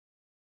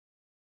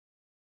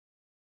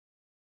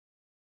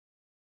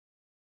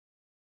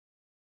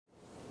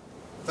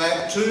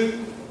Fact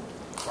 2,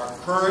 our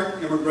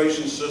current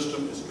immigration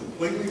system is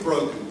completely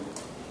broken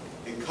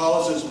and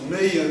causes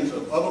millions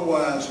of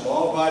otherwise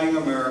law-abiding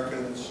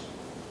Americans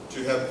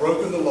to have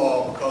broken the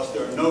law because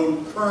there are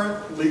no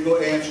current legal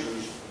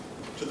answers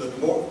to the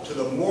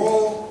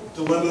moral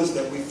dilemmas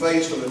that we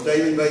face on a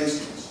daily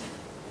basis,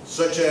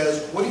 such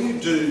as what do you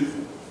do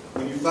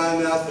when you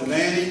find out the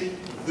nanny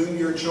whom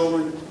you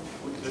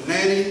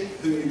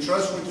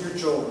trust with your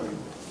children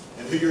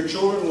and who your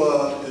children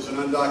love is an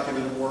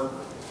undocumented worker?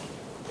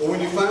 Or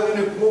when you find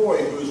an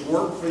employee who has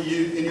worked for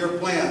you in your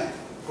plant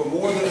for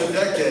more than a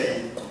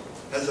decade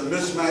has a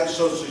mismatched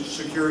Social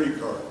Security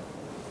card.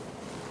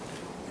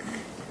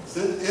 It's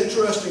an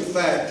interesting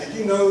fact. Did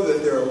you know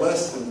that there are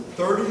less than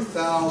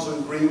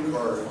 30,000 green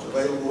cards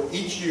available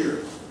each year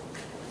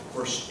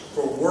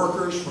for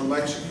workers from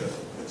Mexico?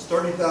 It's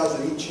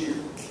 30,000 each year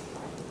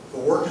for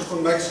workers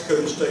from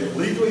Mexico to stay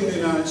legally in the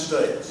United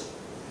States.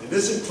 And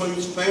this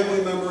includes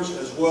family members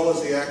as well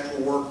as the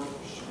actual workers.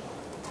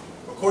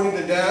 According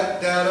to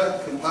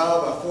data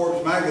compiled by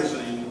Forbes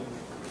magazine,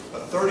 a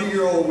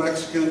 30-year-old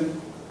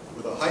Mexican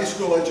with a high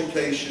school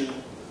education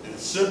and a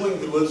sibling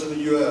who lives in the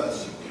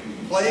U.S.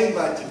 playing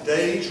by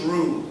today's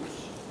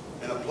rules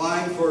and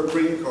applying for a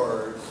green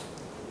card,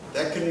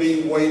 that can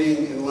mean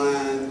waiting in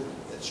line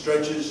that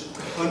stretches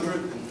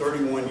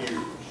 131 years.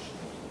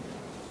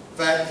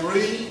 Fact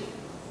 3,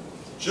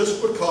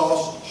 just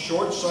because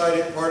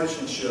short-sighted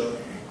partisanship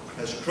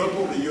has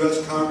crippled the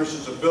U.S.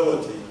 Congress's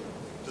ability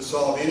to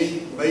solve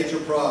any major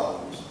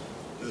problems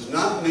does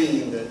not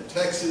mean that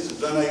Texas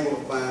is unable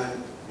to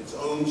find its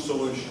own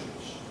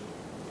solutions.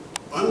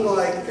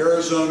 Unlike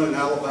Arizona and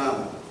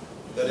Alabama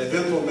that have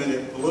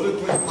implemented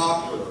politically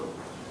popular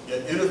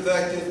yet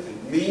ineffective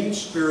and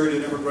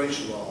mean-spirited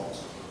immigration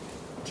laws,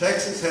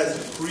 Texas has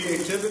the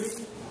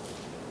creativity,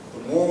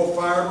 the moral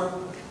fiber,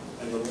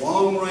 and the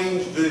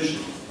long-range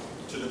vision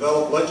to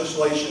develop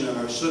legislation in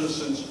our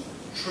citizens'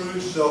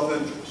 true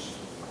self-interest.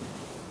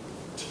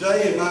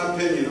 Today, in my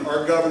opinion,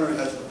 our governor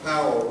has the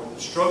power, with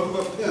the stroke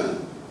of a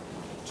pen,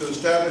 to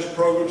establish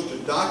programs to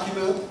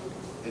document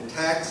and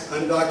tax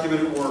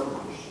undocumented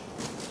workers,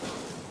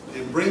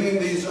 and bringing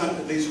these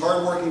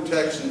hardworking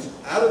Texans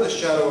out of the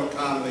shadow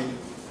economy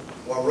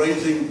while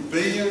raising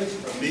billions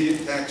of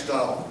needed tax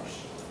dollars.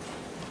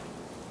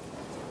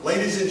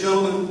 Ladies and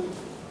gentlemen,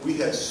 we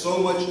have so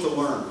much to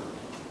learn.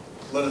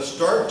 Let us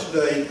start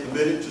today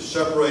committed to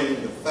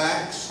separating the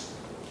facts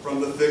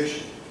from the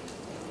fiction.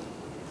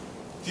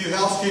 A few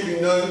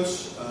housekeeping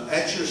notes.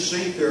 At your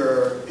seat there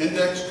are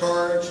index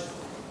cards.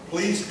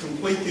 Please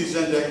complete these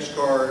index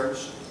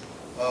cards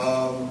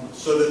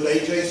so that the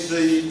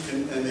AJC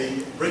and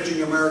the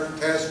Bridging America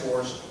Task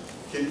Force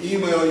can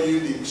email you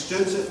the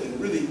extensive and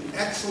really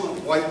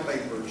excellent white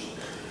papers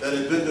that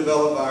have been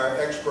developed by our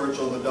experts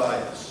on the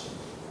dais.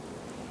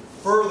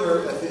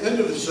 Further, at the end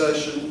of the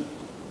session,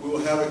 we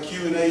will have a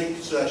Q&A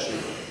session.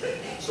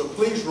 So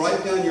please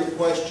write down your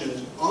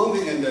questions on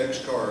the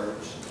index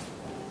cards,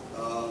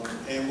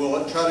 and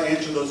we'll try to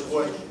answer those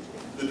questions.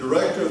 The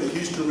Director of the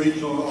Houston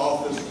Regional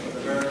Office of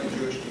the American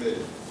Jewish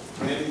Committee.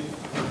 Randy?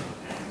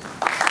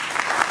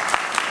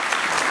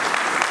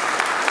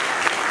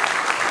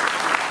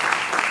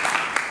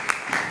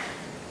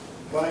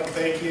 Mike,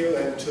 thank you,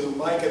 and to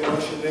Mike and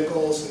Marcia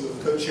Nichols, who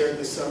have co-chaired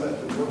this summit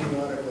and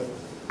working on it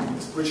with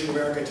this Bridging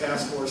America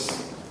Task Force.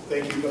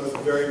 Thank you both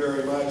very,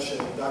 very much,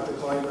 and Dr.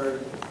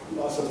 Klineberg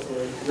also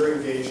for your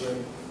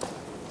engagement.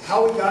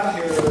 How we got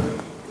here,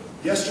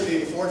 yesterday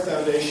the Ford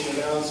Foundation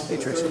announced for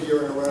the third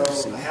year in a row a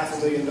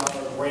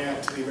 $500,000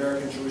 grant to the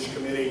American Jewish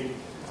Committee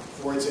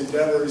for its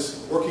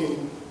endeavors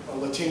working on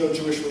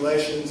Latino-Jewish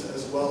relations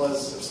as well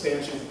as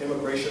substantive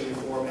immigration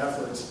reform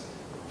efforts.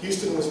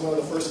 Houston was one of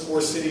the first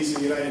 4 cities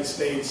in the United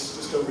States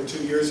just over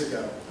 2 years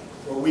ago,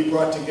 where we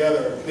brought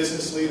together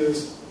business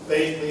leaders,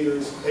 faith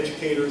leaders,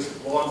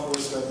 educators, law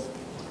enforcement,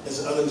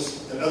 and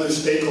other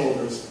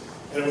stakeholders.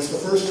 And it was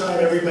the first time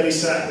everybody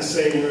sat in the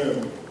same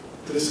room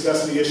to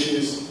discuss the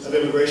issues of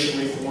immigration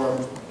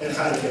reform and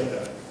how to get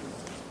there.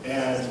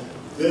 And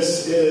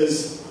this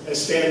is,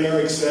 as Stan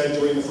Merrick said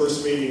during the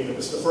first meeting, it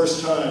was the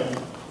first time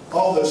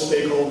all those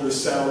stakeholders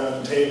sat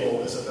around the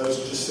table as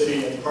opposed to just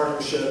sitting in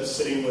partnerships,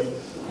 sitting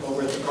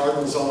over at the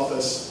Cardinal's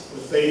office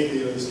with faith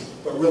leaders,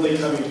 but really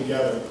coming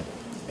together.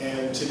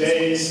 And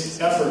today's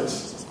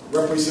efforts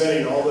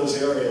representing all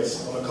those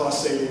areas on the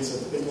cost savings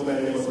of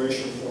implementing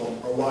immigration reform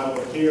are why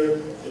we're here.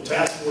 The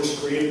task force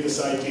created this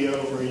idea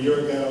over a year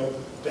ago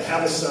to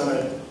have a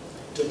summit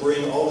to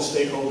bring all the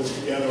stakeholders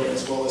together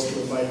as well as to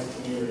invite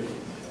the community.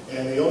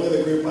 And the only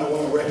other group I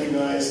want to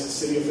recognize, the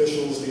city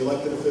officials, the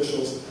elected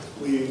officials.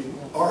 We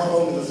are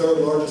home to the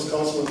 3rd largest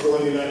consular corps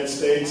in the United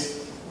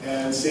States,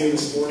 and seeing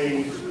this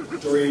morning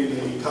during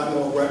the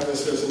Continental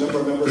breakfast, there's a number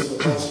of members of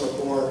the consular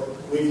corps.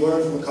 We've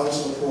learned from the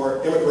consular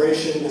corps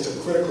immigration is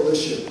a critical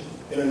issue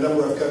in a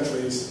number of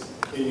countries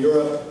in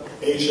Europe,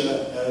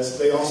 Asia, as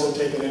they also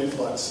take an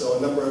influx. So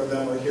a number of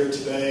them are here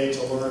today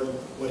to learn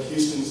what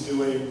Houston's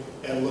doing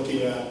and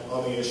looking at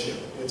on the issue.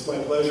 It's my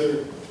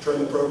pleasure to turn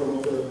the program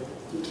over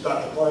to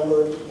Dr.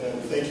 Klineberg,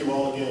 and thank you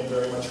all again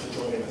very much for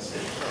joining us.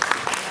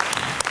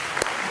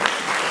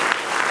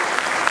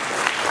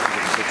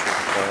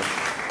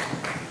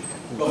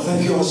 Well,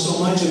 thank you all so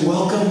much and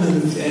welcome,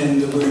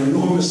 and we're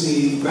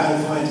enormously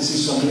gratified to see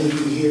so many of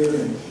you here,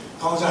 and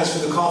apologize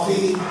for the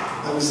coffee.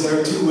 I was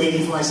there too,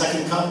 waiting for my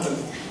second cup, but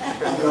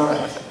I'll be all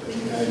right.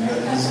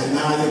 And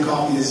now I think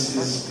coffee is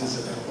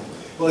available.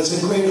 Well,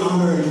 it's a great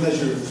honor and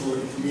pleasure for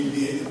me to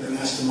be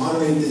asked to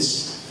moderate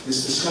this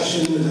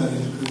discussion.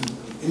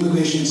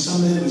 Immigration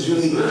Summit was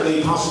really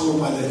made possible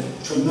by the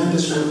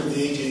tremendous work of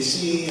the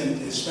AJC,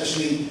 and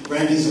especially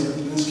Randy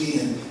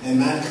Czarlinsky and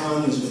Matt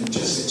Kahn, who's been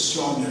just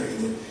extraordinary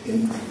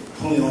in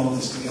pulling all of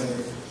this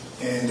together.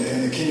 And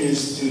the Kellner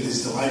Institute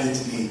is delighted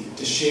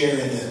to share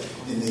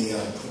in the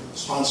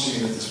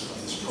sponsoring of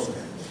this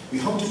program. We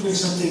hope to bring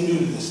something new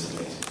to this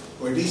debate,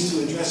 or at least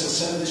to address a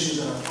set of issues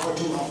that are far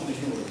too often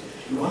ignored.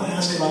 We want to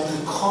ask about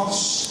the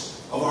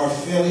costs of our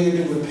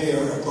failure to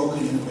repair a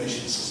broken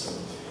immigration system,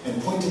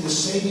 and point to the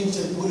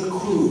savings that would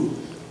accrue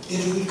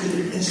if we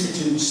could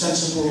institute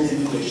sensible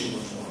immigration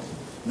reform.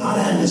 Not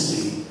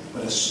amnesty,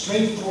 but a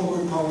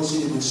straightforward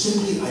policy that would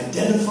simply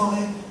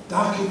identify,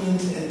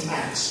 document, and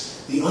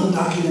tax the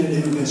undocumented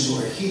immigrants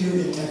who are here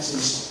in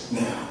Texas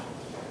now.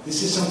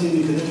 This is something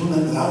we could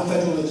implement without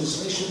federal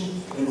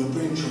legislation, and would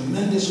bring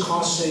tremendous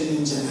cost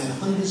savings and add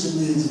hundreds of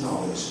millions of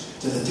dollars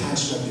to the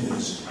tax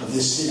revenues of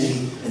this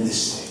city and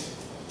this state.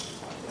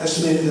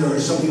 Estimated there are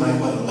something like,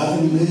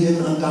 11 million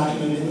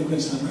undocumented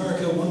immigrants in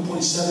America,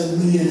 1.7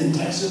 million in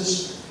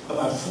Texas,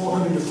 about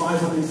 400 to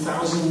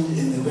 500,000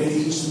 in the greater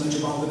Houston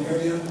metropolitan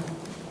area.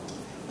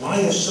 Why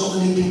have so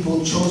many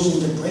people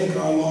chosen to break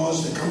our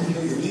laws to come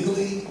here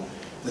illegally?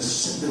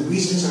 The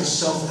reasons are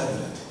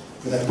self-evident.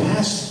 For the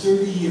past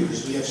 30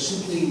 years, we have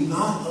simply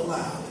not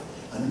allowed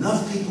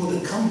enough people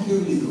to come here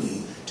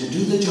legally to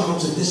do the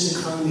jobs that this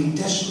economy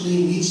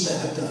desperately needs to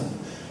have done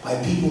by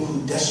people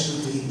who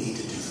desperately need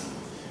to do them.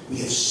 We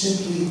have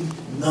simply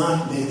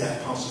not made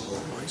that possible.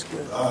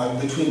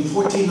 Between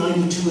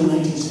 1492 and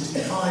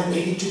 1965,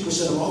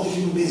 82% of all the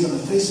human beings on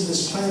the face of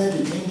this planet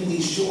who came to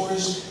these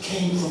shores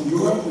came from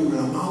Europe. We were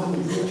an amalgam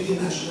of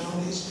European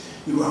nationalities.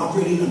 We were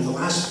operating in the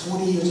last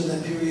 40 years of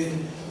that period,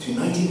 between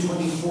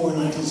 1924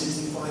 and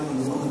 1965,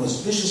 under one of the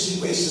most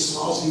viciously racist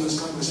laws the U.S.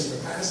 Congress ever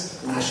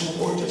passed, the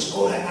National Origins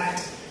Quota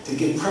Act, to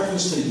give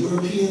preference to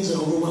Europeans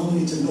and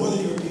overwhelmingly to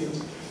Northern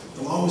Europeans.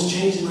 The law was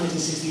changed in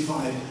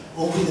 1965,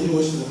 opening the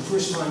doors for the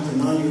first time for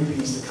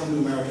non-Europeans to come to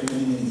America in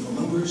many meaningful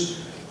numbers.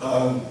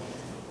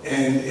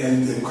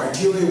 And the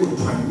criteria were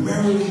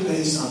primarily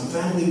based on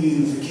family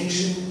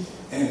reunification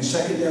and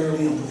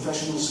secondarily on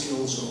professional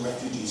skills or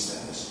refugee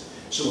status.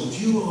 So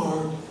if you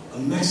are a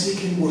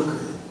Mexican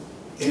worker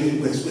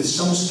with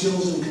some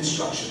skills in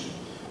construction,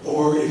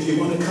 or if you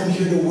want to come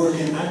here to work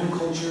in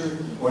agriculture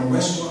or in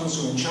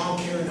restaurants or in child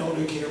care and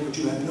elder care, but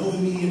you have no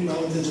immediate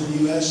relatives in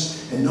the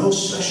U.S. and no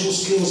special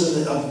skills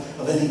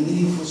of any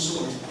meaningful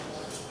sort,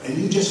 and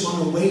you just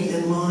want to wait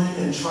in line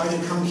and try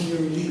to come here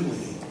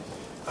legally,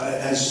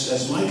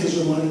 as Mike has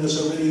reminded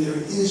us already, there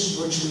is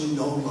virtually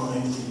no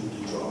line for you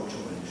to join.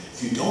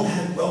 If you don't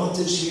have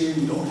relatives here,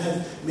 you don't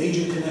have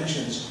major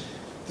connections,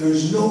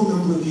 there's no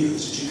number of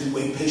years that you can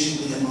wait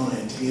patiently in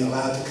line to be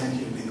allowed to come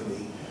here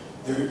legally.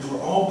 For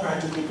all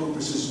practical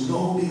purposes,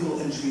 no legal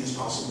entry is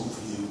possible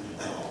for you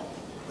at all.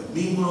 But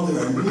meanwhile,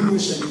 there are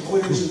numerous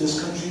employers in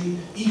this country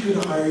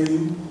eager to hire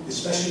you,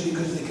 especially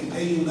because they can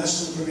pay you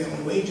less than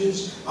prevailing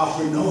wages,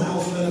 offer no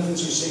health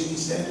benefits or safety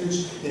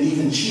standards, and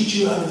even cheat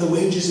you out of the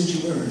wages that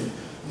you earned,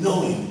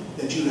 knowing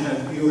that you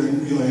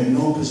are in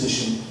no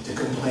position to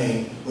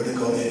complain or to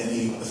go to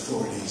any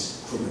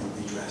authorities for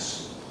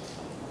redress.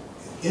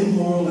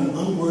 Immoral and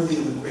unworthy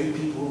of a great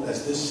people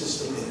as this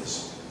system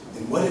is,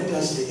 and what it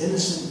does to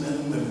innocent men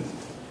and women.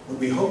 What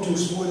we hope to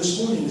explore this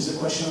morning is the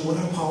question of what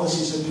our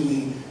policies are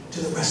doing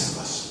to the rest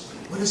of us.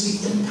 What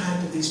is the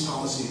impact of these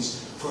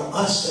policies for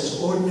us as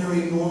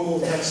ordinary, normal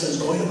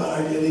Texans going about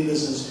our daily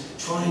business,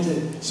 trying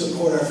to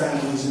support our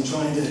families and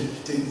trying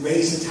to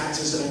raise the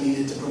taxes that are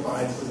needed to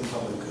provide for the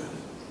public good?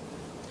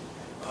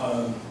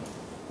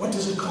 What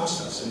does it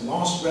cost us in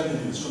lost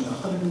revenues from the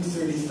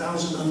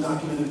 130,000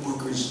 undocumented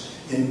workers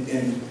in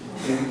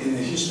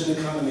the Houston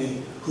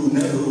economy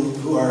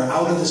who are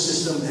out of the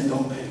system and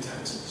don't pay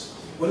taxes?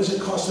 What does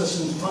it cost us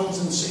in funds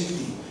and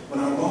safety when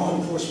our law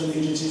enforcement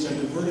agencies are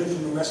diverted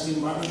from arresting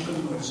violent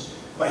criminals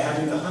by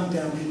having to hunt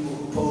down people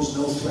who pose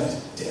no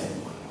threat to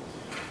anyone?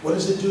 What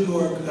does it do to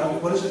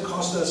what does it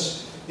cost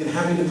us in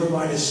having to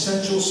provide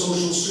essential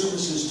social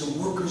services to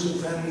workers and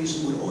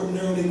families who would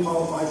ordinarily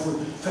qualify for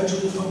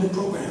federally funded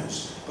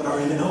programs, but are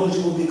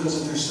ineligible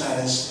because of their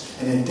status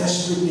and in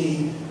desperate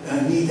need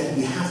that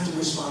we have to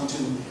respond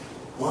to?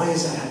 Why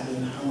is that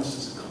happening? How much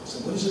does it cost?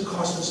 And what does it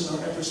cost us in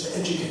our efforts to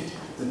educate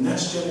the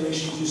next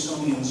generation of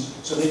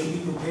Houstonians so they can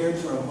be prepared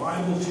for a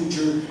viable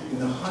future in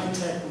the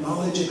high-tech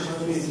knowledge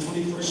economy of the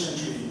 21st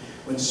century,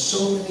 when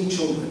so many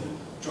children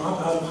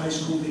drop out of high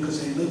school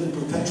because they live in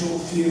perpetual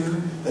fear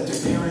that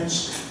their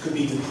parents could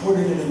be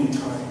deported at any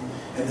time,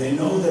 and they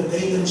know that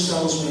they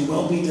themselves may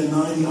well be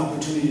denied the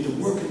opportunity to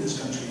work in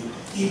this country,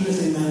 even if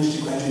they manage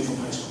to graduate from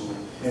high school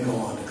and go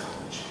on to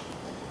college.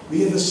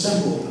 We have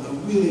assembled a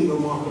really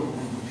remarkable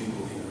group of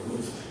people here who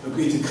have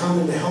agreed to come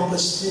and to help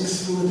us think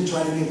through and to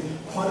try to give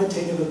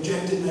quantitative,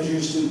 objective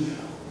measures to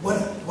what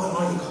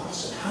are the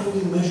costs and how do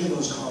we measure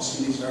those costs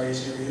in these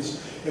various areas.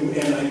 And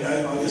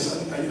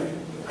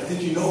I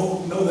think you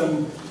know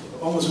them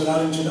almost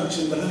without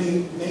introduction, but let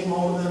me name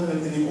all of them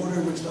in the order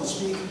in which they'll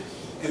speak.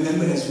 And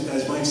then,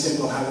 as Mike said,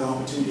 we'll have an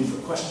opportunity for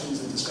questions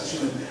and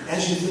discussion. And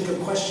as you think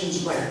of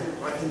questions,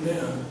 write them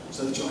down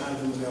so that you'll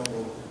have them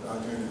available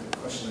during the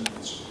question and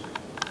answer.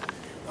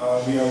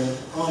 We are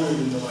honored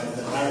and delighted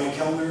that Larry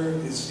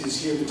Kellner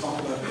is here to talk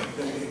about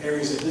the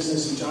areas of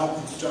business and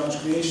jobs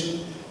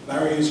creation.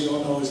 Larry, as you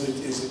all know, is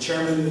the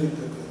chairman,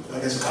 I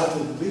guess about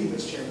to leave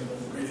as chairman of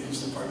the Greater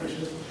Houston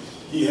Partnership.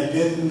 He had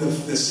been the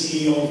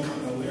CEO of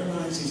Continental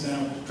Airlines. He's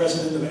now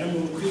president of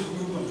Emerald Creek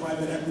Group, a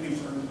private equity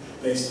firm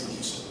based in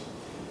Houston.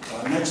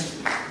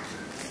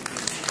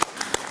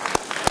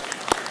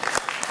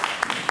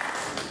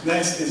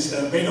 Next is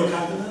Beto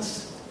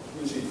Cardenas,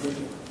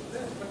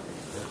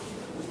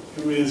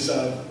 who is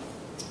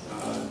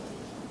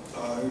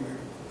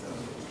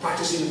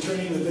practicing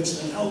attorney with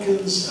Vincent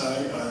Elkins,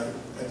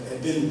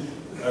 had been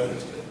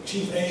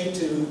chief aide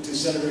to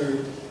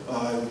Senator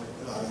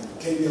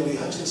K.B.L.E.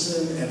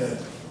 Hutchinson, and a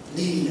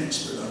leading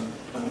expert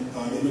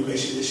on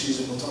immigration issues,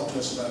 and will talk to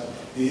us about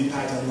the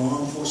impact on law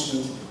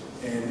enforcement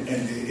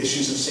and the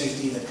issues of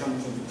safety that come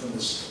from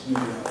this new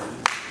reality.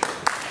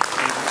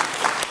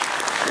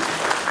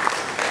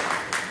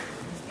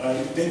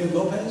 David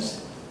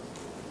Lopez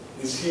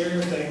is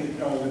here.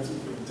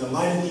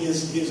 Delighted he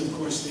is of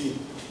course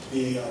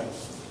the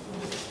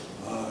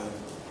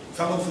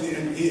fellow for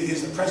he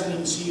is the president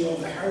and CEO of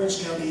the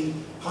Harris County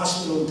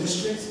Hospital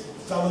District,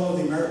 fellow of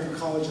the American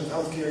College of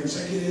Healthcare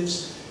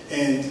Executives,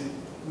 and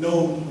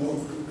no more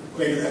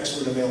greater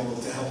expert available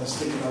to help us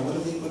think about what are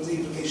the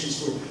implications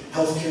for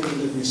healthcare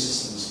delivery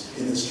systems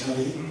in this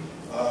county.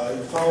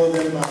 Followed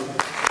then by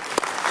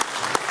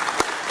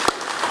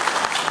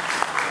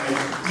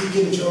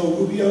Deacon Joe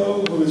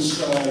Rubio, who is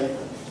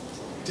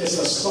just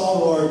a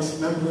stalwart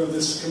member of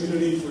this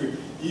community for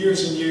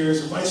years and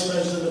years, Vice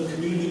President of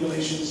Community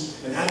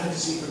Relations and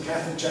Advocacy for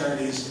Catholic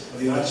Charities of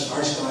the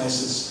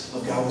Archdiocese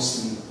of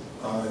Galveston,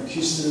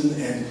 Houston,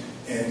 and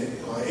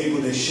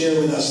able to share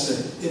with us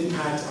the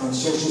impact on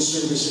social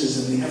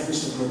services and the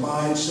efforts to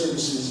provide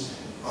services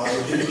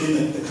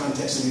in the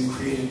context that we've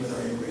created with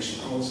our immigration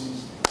policies.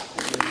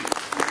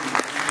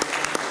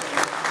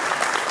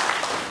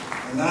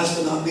 And last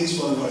but not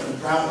least, a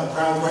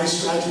proud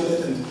Rice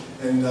graduate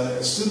and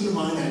a student of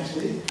mine,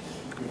 actually,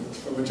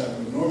 for which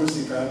I'm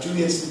enormously proud,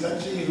 Julian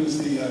Stagacci, who's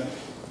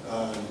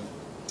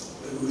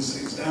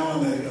now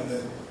on the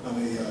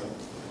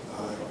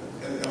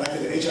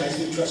elected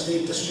HISD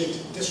trustee,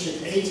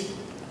 District 8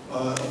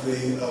 of the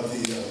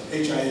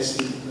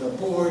HISD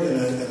board, and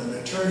an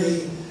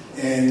attorney,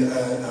 and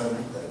a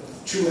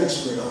true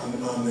expert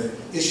on the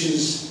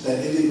issues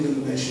that illegal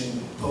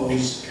immigration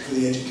pose for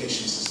the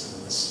education system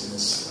in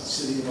this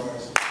city of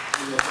ours.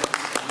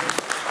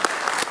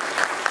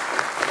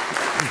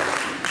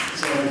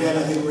 So again,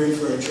 I think we're in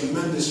for a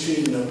tremendous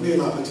treat and a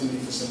real opportunity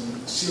for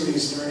some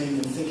serious learning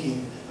and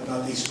thinking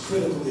about these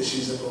critical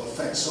issues that will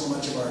affect so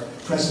much of our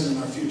present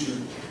and our future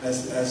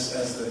as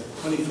the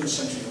 21st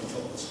century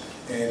unfolds.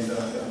 And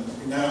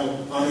I'm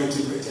now honored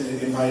to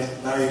invite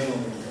Larry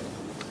Kellner to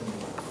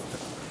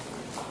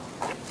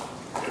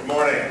come. Good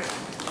morning.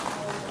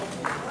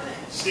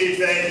 Steve,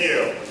 thank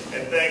you.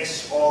 And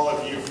thanks all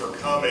of you for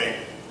coming.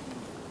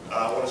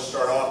 I want to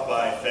start off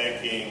by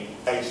thanking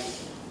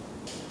ICE,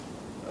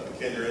 the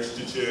Kinder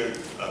Institute,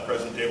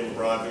 President David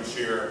LeBron, who's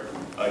here.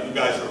 You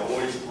guys are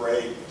always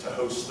great to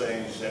host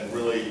things and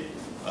really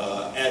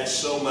add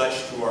so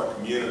much to our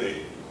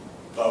community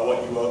by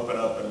what you open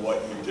up and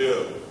what you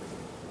do.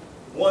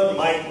 One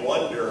might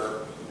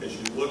wonder, as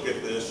you look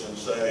at this and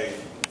say,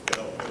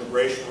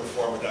 immigration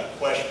reform without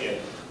question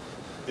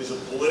is a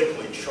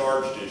politically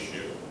charged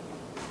issue.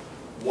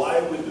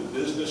 Why would the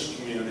business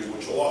community,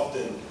 which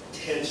often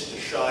tends to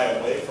shy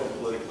away from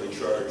politically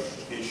charged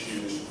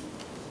issues,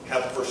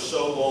 have for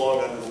so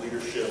long under the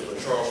leadership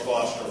of Charles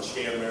Foster and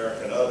Scan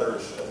America and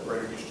others at the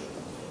Greater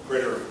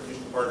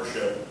Houston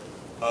Partnership,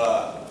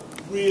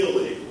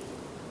 really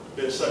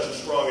been such a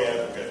strong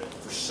advocate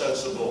for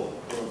sensible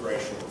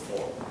immigration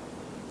reform?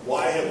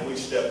 Why have we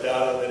stepped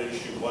out on that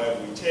issue? Why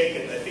have we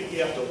taken? I think you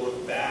have to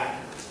look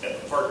back at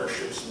the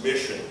partnership's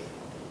mission.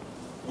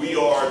 We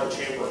are the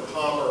Chamber of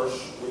Commerce,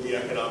 we're the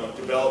Economic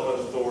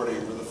Development Authority,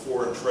 we're the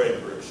Foreign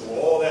Trade Group. So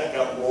all that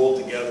got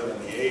rolled together in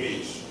the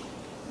 80s.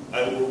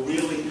 And we're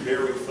really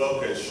very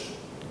focused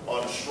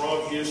on a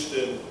strong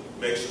Houston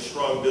makes a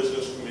strong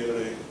business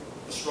community.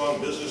 A strong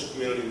business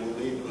community will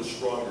lead to a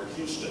stronger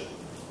Houston.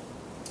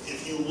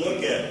 If you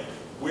look at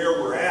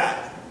where we're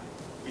at,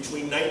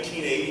 between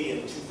 1980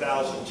 and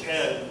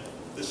 2010,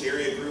 this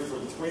area grew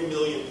from 3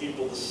 million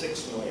people to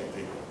 6 million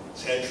people.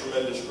 It's had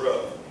tremendous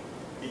growth.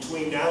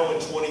 Between now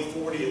and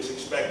 2040, it's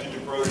expected to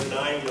grow to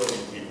 9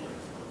 million people.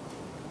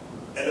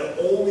 And it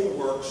only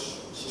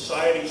works,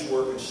 societies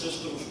work and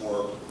systems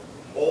work,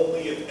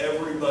 only if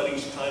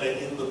everybody's kind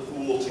of in the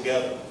pool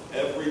together.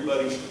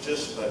 Everybody's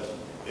participant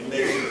in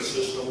making the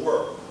system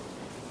work.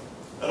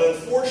 And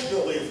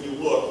unfortunately, if you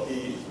look,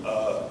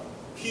 the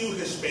Pew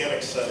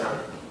Hispanic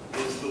Center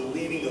is the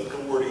leading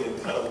authority in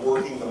kind of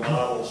working the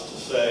models to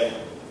say,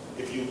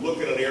 if you look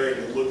at an area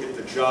and you look at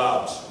the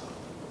jobs,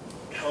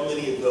 how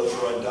many of those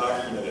are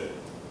undocumented?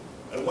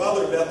 And while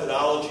their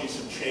methodologies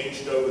have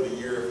changed over the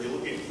year, if you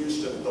look at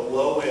Houston, at the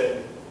low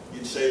end,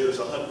 you'd say there's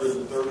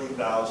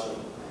 130,000.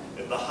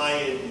 At the high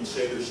end, you'd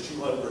say there's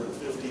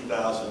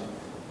 250,000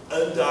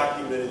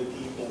 undocumented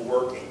people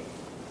working.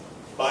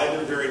 By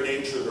their very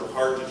nature, they're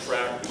hard to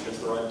track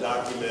because they're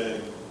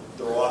undocumented.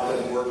 They're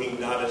often working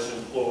not as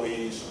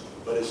employees,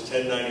 but as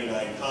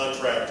 1099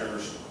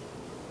 contractors.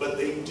 But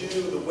they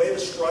do, the way the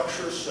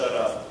structure is set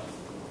up,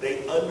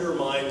 they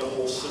undermine the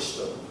whole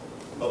system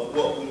of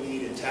what we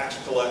need in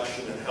tax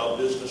collection and how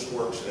business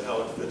works and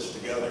how it fits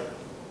together.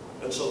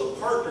 And so the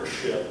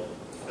partnership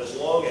has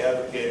long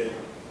advocated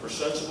for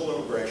sensible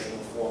immigration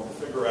reform to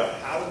figure out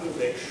how do we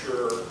make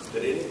sure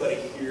that anybody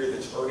here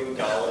that's earning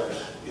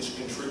dollars is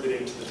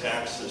contributing to the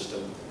tax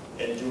system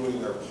and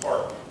doing their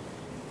part.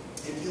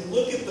 If you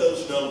look at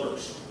those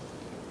numbers,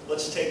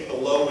 let's take the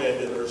low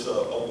end, and there's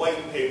a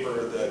white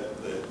paper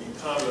that the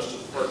economist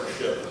of the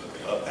partnership,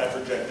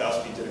 Patrick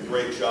Jankowski, did a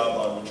great job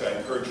on, which I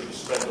encourage you to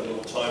spend a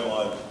little time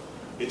on.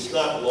 It's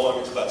not long,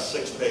 it's about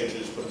 6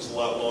 pages, but it's a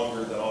lot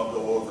longer than I'll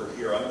go over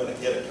here. I'm going to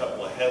hit a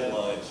couple of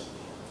headlines.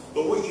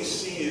 But what you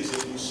see is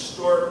if you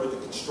start with the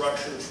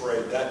construction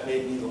trade, that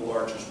may be the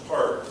largest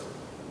part.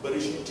 But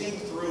as you dig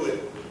through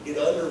it, it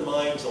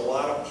undermines a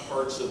lot of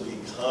parts of the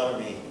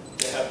economy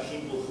to have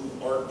people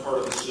who aren't part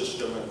of the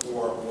system and who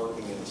aren't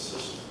working in the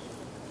system.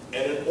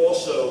 And it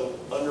also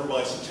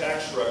undermines the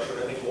tax structure.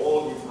 And I think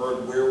all of you have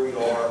heard where we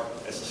are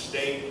as a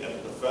state and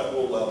at the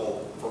federal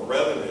level for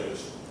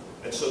revenues.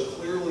 And so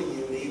clearly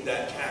you need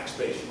that tax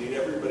base. You need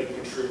everybody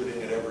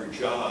contributing at every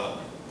job,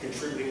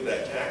 contributing to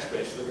that tax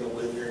base. They're going to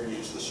live here and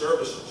use the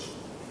services.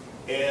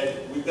 And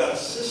we've got a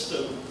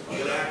system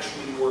that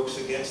actually works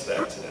against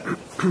that today.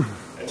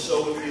 And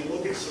so if you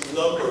look at some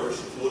numbers,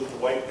 if you look at the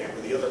white paper,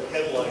 the other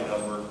headline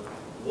number,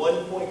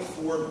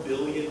 $1.4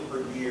 billion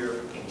per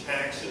year in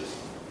taxes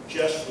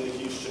just for the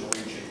Houston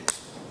region.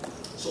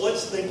 So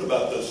let's think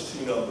about those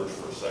two numbers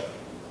for a second.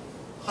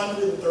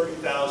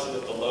 130,000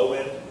 at the low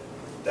end,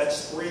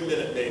 that's 3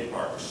 Minute Maid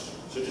parks.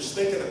 So just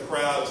think of the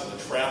crowds and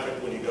the traffic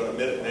when you go to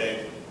Minute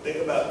Maid.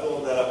 Think about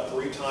filling that up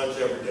 3 times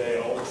every day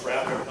and all the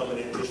traffic coming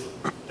in.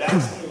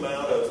 That's the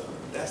amount of,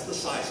 that's the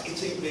size.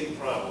 It's a big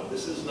problem.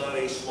 This is not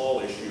a small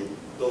issue.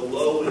 The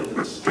low end of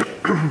the scale,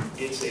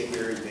 it's a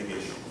very big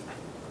issue.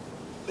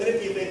 Then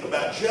if you think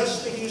about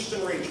just the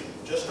Houston region,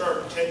 just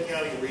our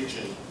 10-county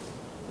region,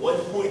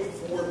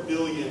 $1.4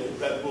 billion in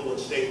federal and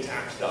state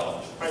tax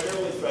dollars,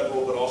 primarily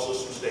federal, but also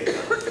some state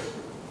dollars.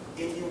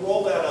 If you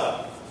roll that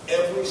up,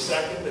 every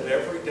second of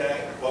every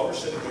day, while we're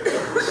sitting here,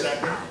 every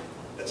second,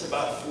 that's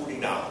about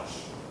 $40.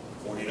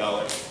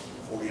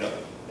 $40.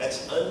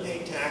 That's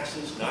unpaid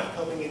taxes not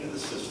coming into the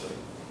system.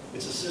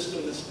 It's a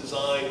system that's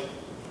designed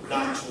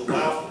not to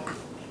allow for it.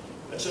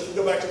 And so if you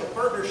go back to the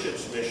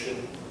partnership's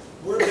mission,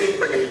 we're big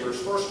believers.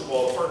 First of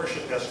all, the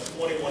partnership has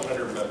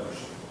 2,100 members.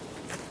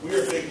 We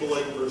are big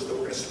believers that we're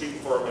going to speak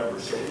for our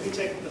members. So when we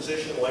take a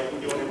position like we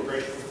do on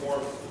immigration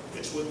reform,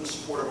 it's with the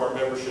support of our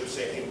membership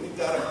saying, hey, we've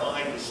got to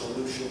find a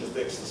solution to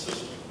fix the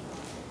system.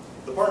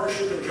 The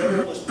partnership in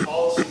general is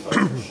policy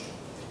focused.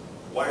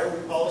 Why are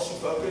we policy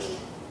focused?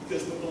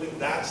 Because we believe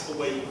that's the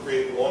way you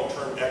create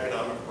long-term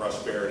economic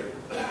prosperity.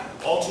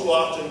 All too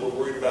often, we're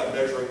worried about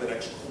measuring the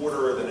next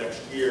quarter or the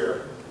next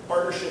year.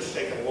 Partnerships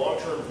taking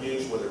long-term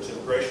views, whether it's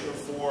immigration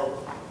reform,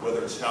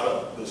 whether it's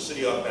how the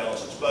city ought to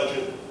balance its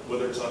budget,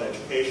 whether it's on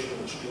education,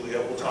 which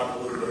Juliet will talk a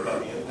little bit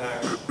about the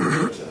impacts,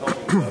 whether it's in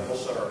helping the medical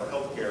center and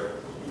healthcare.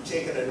 We've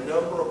taken a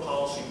number of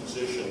policy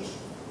positions,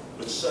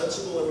 but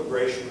sensible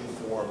immigration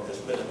reform has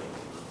been at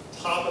the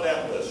top of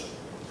that list.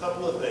 A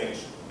couple of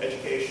things: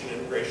 education,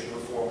 immigration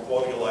reform,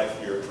 quality of life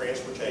here,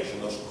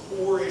 transportation, those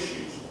core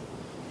issues,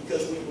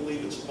 because we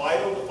believe it's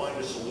vital to find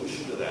a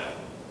solution to that,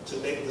 to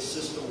make the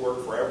system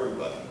work for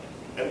everybody.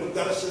 And we've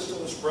got a system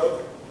that's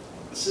broken.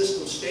 The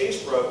system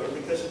stays broken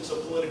because it's a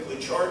politically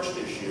charged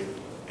issue,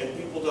 and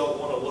people don't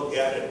want to look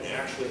at it and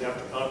actually have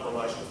to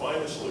compromise to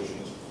find the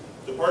solutions.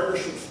 The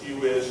partnership's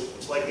view is,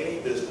 it's like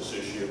any business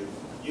issue.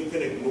 You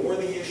can ignore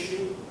the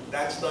issue.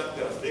 That's not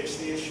going to fix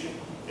the issue.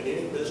 In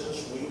any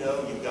business, we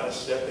know you've got to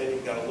step in,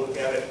 you've got to look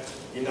at it.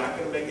 You're not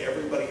going to make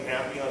everybody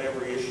happy on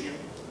every issue,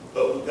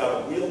 but we've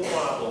got a real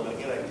problem. And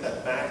again, I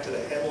cut back to the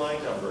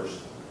headline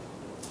numbers.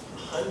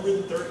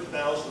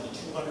 130,000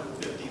 to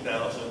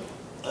 250,000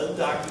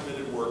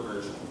 undocumented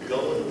workers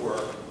going to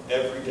work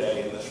every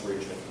day in this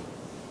region.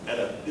 And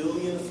 $1.4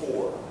 billion,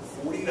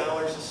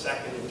 $40 a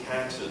second in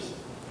taxes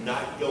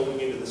not going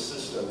into the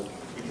system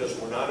because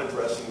we're not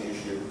addressing the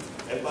issue.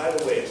 And by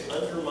the way, it's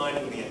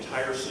undermining the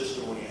entire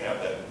system when you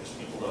have that, because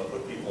people don't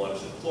put people on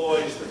as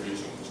employees, they're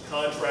using them as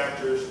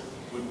contractors.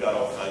 We've got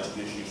all kinds of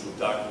issues with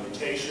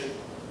documentation.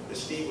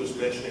 As Steve was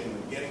mentioning in the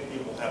beginning,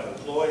 people have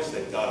employees,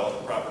 they've got all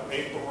the proper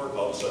paperwork,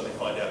 all of a sudden they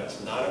find out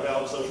it's not a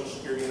valid Social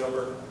Security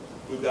number.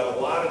 We've got a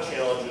lot of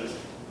challenges.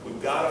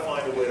 We've got to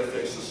find a way to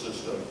fix the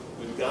system.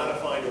 We've we've got to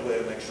find a way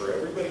to make sure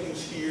everybody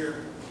who's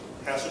here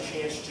has a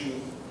chance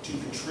to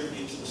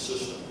contribute to the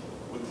system.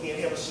 We can't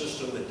have a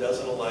system that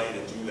doesn't allow you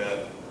to do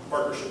that.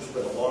 Partnership's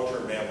been a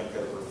long-term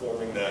advocate of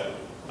reforming that.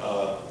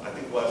 I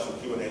think we'll have some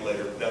Q&A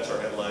later. That's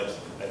our headlines.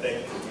 I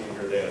thank you for being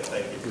here today, and I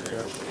thank you for your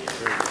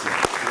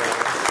interest.